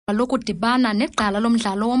lokudibana neqala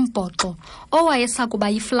lomdlalo wombhoxo owayesakuba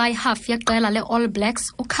yi-fly half yeqela le-All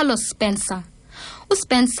Blacks uCarlos Spencer.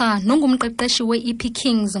 uSpencer nongumqeqeshi we-EP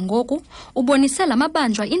Kings ngoku ubonise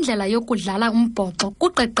lamabanjwa indlela yokudlala umbhoxo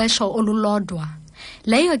kuqeqesho olulodwa.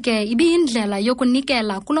 Leyo ke ibiyindlela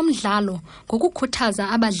yokunikela kulo mdlalo ngokukhuthaza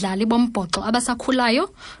abadlali bombhoxo abasakhulayo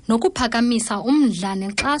nokuphakamisa umdla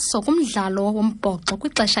nenkxaso kumdlalo wombhoxo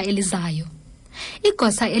kwixesha elizayo.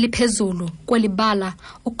 Igosa eliphezulu kwelibala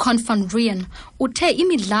uCon Ryan uthe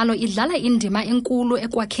imidlalo idlala indima enkulu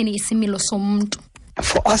ekwakheni isimilo somuntu.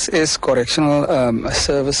 For us as correctional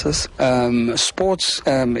services, sports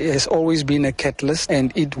has always been a catalyst,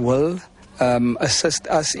 and it will assist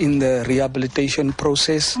us in the rehabilitation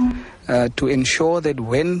process to ensure that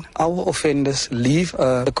when our offenders leave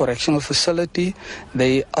the correctional facility,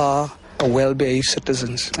 they are well-behaved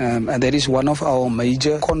citizens. And that is one of our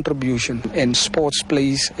major contributions, and sports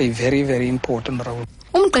plays a very, very important role.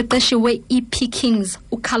 Umqeqeshi we-EP Kings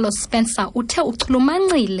uCarlos Spencer uthe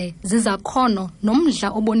uchulumanqile zizakhono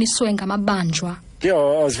nomdla oboniswe ngamabanjwa. Yeah,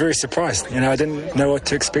 I was very surprised. I didn't know what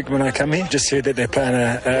to expect when I come here. Just heard that they're playing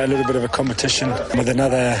a little bit of a competition with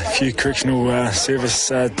another few correctional service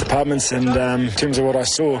departments, and in terms of what I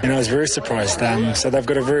saw, I was very surprised. So they've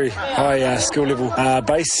got a very high skill level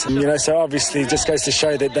base, so obviously it just goes to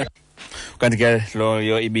show that they're kanti ke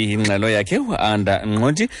loyo ibiyingxelo yakhe anda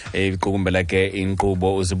Nqonti iqukumbela ke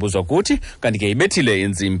inkqubo uzibuzwa kuthi kanti ke ibethile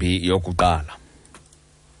insimbi yokuqala.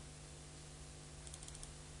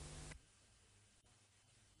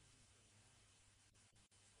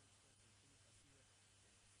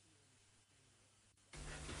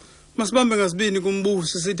 Masibambe ngasibini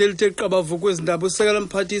kumbuso sithi Elithe qabavu kwezi ndaba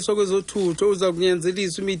Usekela-mphathiswa kwezothutho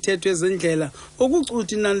kuzakunyanzeliswa imithetho yezendlela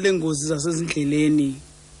ukucutha inani lengozi zasezindleleni.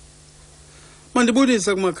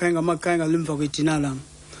 Mandibulisa kumakhaya ngamakhaya ngalemva kwedina lam.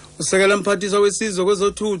 Usekela-mphathiswa wesizwe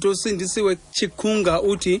kwezothutho usindisiwe Chikunga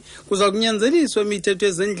uthi kuzakunyanzeliswa imithetho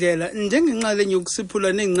yezendlela njengenxalenye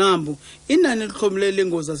yokusiphula nengcambu inani elixhomileyo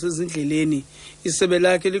lengozi zasezindleleni. Isebe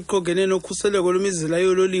lakhe liqhogene nokhuseleko lwemizila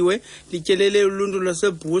yololiwe lityelele uluntu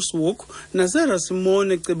lwaseBushhoek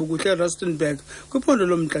naseRasimone Cebukuhle Rustenburg kwiphondo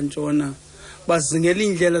lomntla-ntshona. Bazingela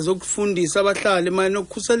indlela zokufundisa abahlali mayelana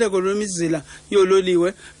nokhuseleko lwemizila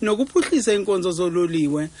yololiwe nokuphuhlisa inkonzo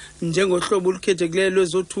zololiwe njengohlobo olukhethekileyo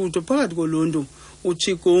lwezothutho phakathi koluntu.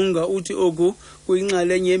 uChikunga uthi oku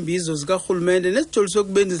kuyinxalenye yembizo zikarhulumente nesijolise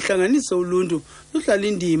kubeni zihlanganise uluntu luhlala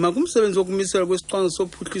indima kumsebenzi wokumiselwa kwesicwangciso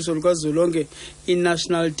sophuhliso lukazwelonke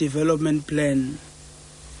i-National Development Plan.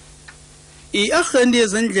 I-Agenda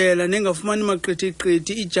yezendlela nengafumani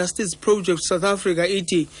maqithiqithi i-Justice Project South Africa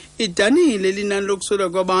ithi idanile linani lokusweleka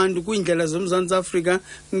kwabantu kwiindlela zoMzantsi Afrika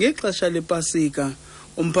ngexesha lepasika.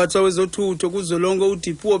 Umphathiswa wezothutho kuzwelonke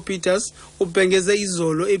uDipuo Peters ubhengeze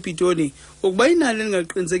izolo ePitoli ukuba inani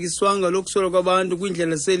elingaqinisekiswanga lokusweleka kwabantu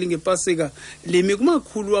kwiindlela seli ngepasika limi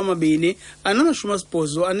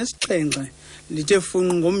ku-287 lithe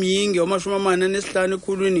funqu ngomyinge wama-45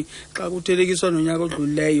 ekhulwini xa kuthelekiswa nonyaka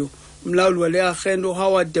odlulileyo. Umlawuli wale agenda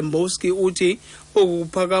uHoward Dembowski uthi oku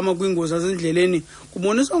kuphakama kwingozi zasendleleni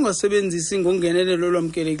kubonisa ungasebenzisi ngongenelelo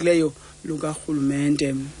olwamkelekileyo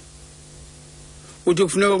lukarhulumente. Uthi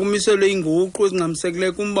kufuneka kumiselwe inguqu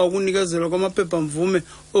ezingxamisekileyo kumba ukunikezelwa kwamaphepha-mvume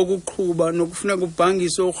okuqhuba nokufuneka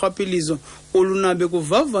kubhangiswe urhwaphilizo olunabe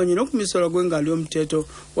kuvavanywe nokumiselwa kwengalo yomthetho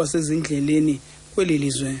wasezindleleni kweli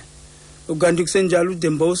lizwe. Ukanti kusenjalo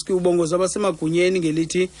uDembowski ubongoza abasemagunyeni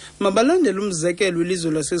ngelithi mabalandele umzekelo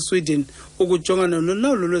ilizwe laseSweden ukujongana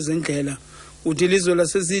nolawulo lwezendlela. Uthi ilizwe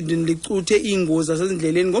laseSweden licuthe iingozi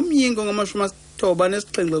zasezindleleni ngomyinge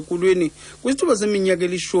ongama-97 ekhulwini kwisithuba seminyaka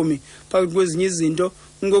eli-10 phakathi kwezinye izinto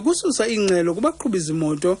ngokususa ingxelo kubaqhubi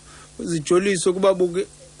zimoto zijoliswe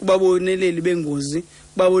kubaboneleli bengozi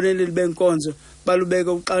kubaboneleli benkonzo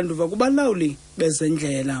balubeka uxanduva kubalawuli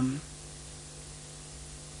bezendlela.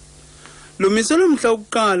 Lumiselo mhla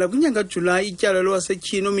wokuqala kwinyanga kaJulayi ityala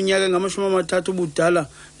lwasetyhini ominyaka ngama-30 ubudala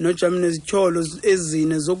nojamini nezityholo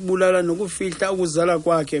ezine zokubulala nokufihla ukuzala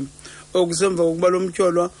kwakhe. Okusemva kokuba lo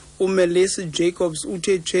mtyholwa uMelissa Jacobs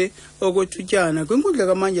uthe okwethutyana kwinkundla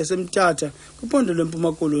kamanje yaseMthatha kwiphondo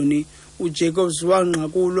lweMpuma Koloni. uJacobs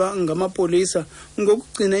wanqakulwa ngamapolisa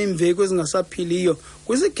ngokugcina imveko ezingasaphiliyo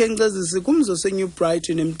kwisikhenkcezisi kumzo seNew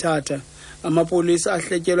Brighton eMthatha. Amapolisa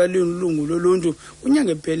ahletyelwa lilungu loluntu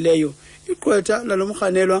kunyanga epheleyo. Iqwetha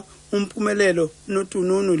lalomrhanelwa umpumelelo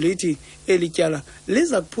notununu lithi elityala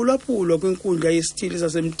liza kuphulaphulwa kwinkundla yesithili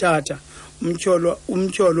saseMthatha.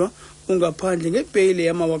 Umtyholwa ungaphandle ngebheyile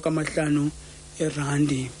yama-5,000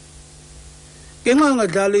 erandi. ngenxa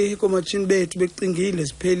ngadlali komatshini bethu becingile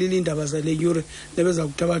siphelile indaba zale yure nebeza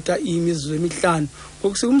kuthabatha imizuzu emihlanu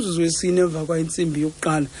ngokusikumzuzu wesine emva kwayinsimbi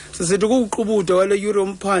yokuqala sisithi ukuqubutha wale yure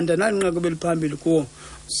umphanda nanqaka beliphambili kuwo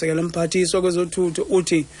Usekela-mphathiswa kwezothutho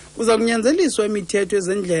uthi kuzakunyanzeliswa imithetho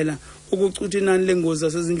yezendlela ukucutha inani lengozi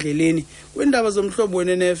zasezindleleni kwindaba zomhlobo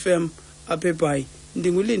we-NFM apha eBhayi.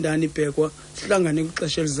 Ndingulindani Bhekwa, sihlangane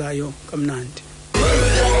kwixesha elizayo kamnandi.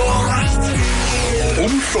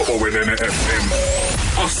 Umhlobo we-NFM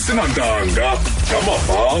asinandanga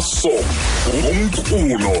ngamabhaso,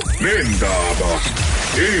 umculo neendaba,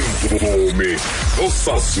 imvumi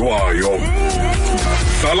osaziwayo.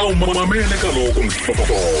 Hlala umamele kaloku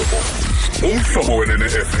mhlobo. Umhlobo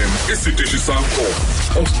we-NFM isitishi sakho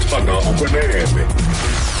osithanda ukwenene.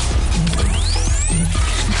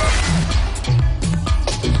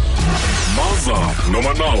 Maza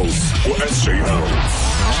noma Naus ku-SJL.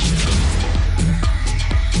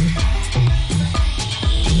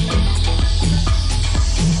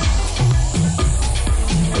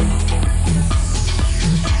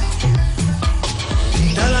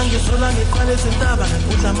 Ngizola ngiqale izindaba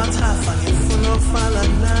ngikudla amathafa ngifuna ukufana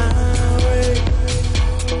nawe.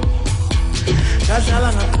 Ngadlala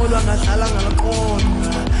ngaqolwa ngadlala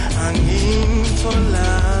ngaqolwa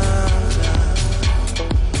angitholanga.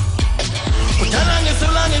 Udala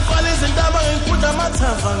ngizola ngiqale izindaba ngikudla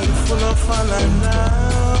amathafa ngifuna ukufana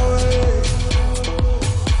nawe.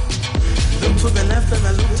 Look to the left and I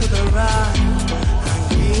look to the right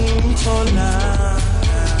angitholanga.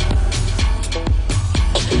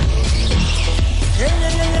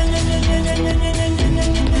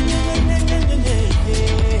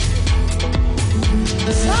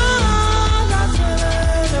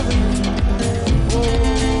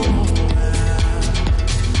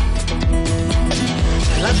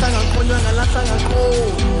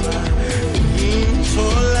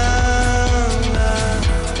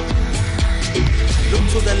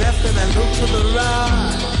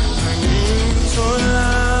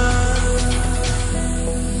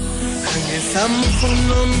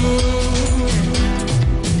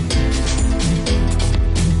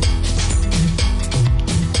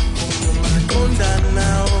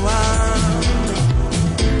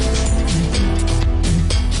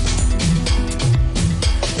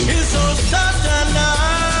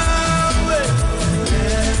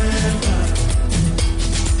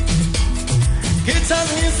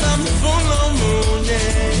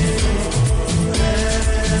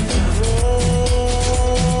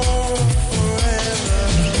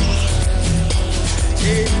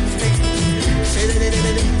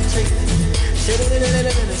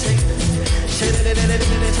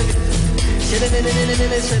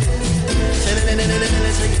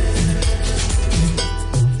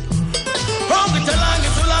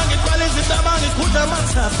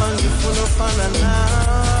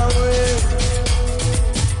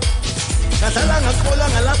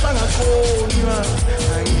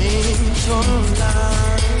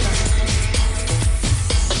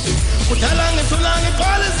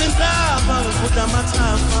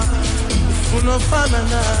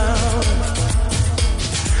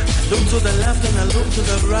 Look to the left and I look to the right. Look to the left and I look to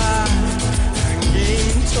the right.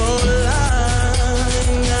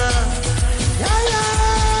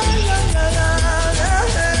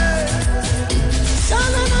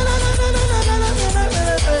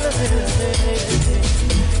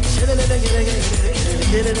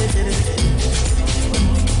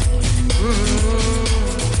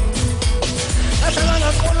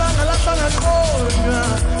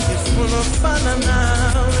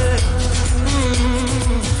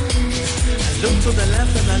 Look to the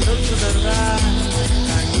left and I look to the right.